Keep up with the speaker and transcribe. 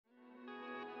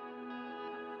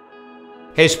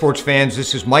Hey sports fans,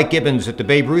 this is Mike Gibbons at the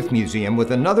Babe Ruth Museum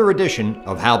with another edition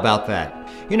of How About That?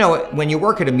 You know, when you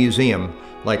work at a museum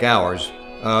like ours,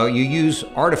 you use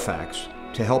artifacts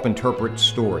to help interpret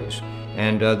stories.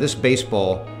 And this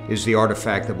baseball is the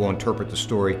artifact that will interpret the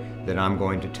story that I'm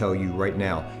going to tell you right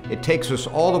now. It takes us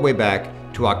all the way back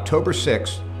to October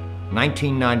 6,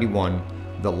 1991,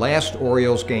 the last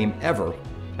Orioles game ever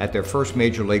at their first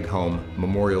major league home,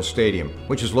 Memorial Stadium,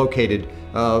 which is located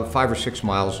 5 or 6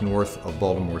 miles north of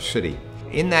Baltimore City.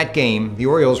 In that game, the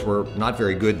Orioles were not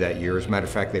very good that year. As a matter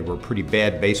of fact, they were a pretty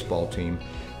bad baseball team.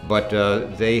 But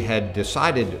they had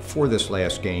decided for this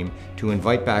last game to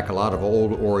invite back a lot of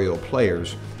old Oriole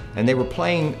players, and they were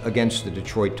playing against the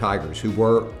Detroit Tigers, who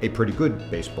were a pretty good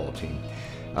baseball team.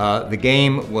 The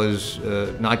game was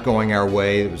not going our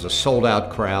way. It was a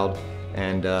sold-out crowd,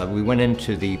 and we went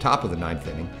into the top of the ninth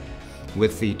inning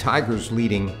with the Tigers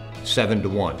leading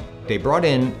 7-1. They brought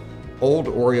in old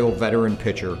Oriole veteran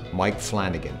pitcher Mike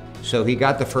Flanagan. So he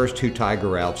got the first 2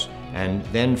 Tiger outs and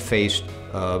then faced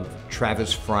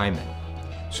Travis Fryman.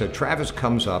 So Travis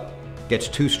comes up, gets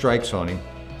 2 strikes on him,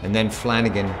 and then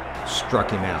Flanagan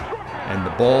struck him out. And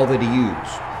the ball that he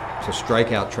used to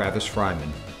strike out Travis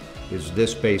Fryman is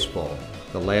this baseball,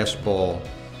 the last ball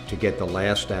to get the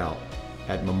last out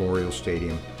at Memorial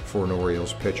Stadium for an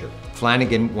Orioles pitcher.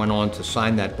 Flanagan went on to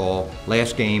sign that ball.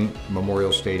 Last game,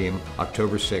 Memorial Stadium,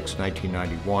 October 6,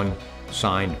 1991,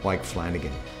 signed Mike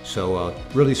Flanagan. So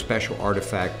really special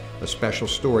artifact, a special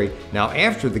story. Now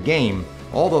after the game,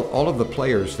 all of the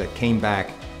players that came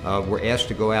back were asked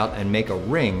to go out and make a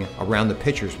ring around the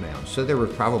pitcher's mound. So there were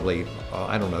probably,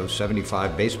 I don't know,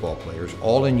 75 baseball players,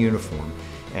 all in uniform.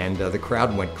 And the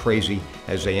crowd went crazy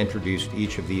as they introduced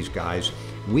each of these guys.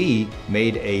 We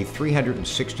made a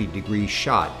 360-degree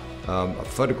shot, a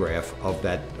photograph of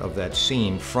that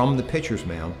scene from the pitcher's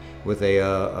mound with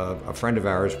a friend of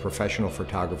ours, professional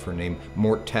photographer named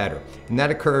Mort Tatter. And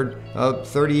that occurred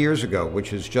 30 years ago,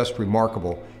 which is just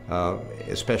remarkable,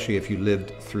 especially if you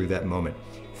lived through that moment.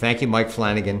 Thank you, Mike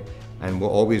Flanagan, and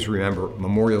we'll always remember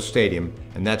Memorial Stadium,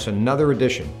 and that's another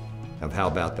edition of How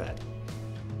About That?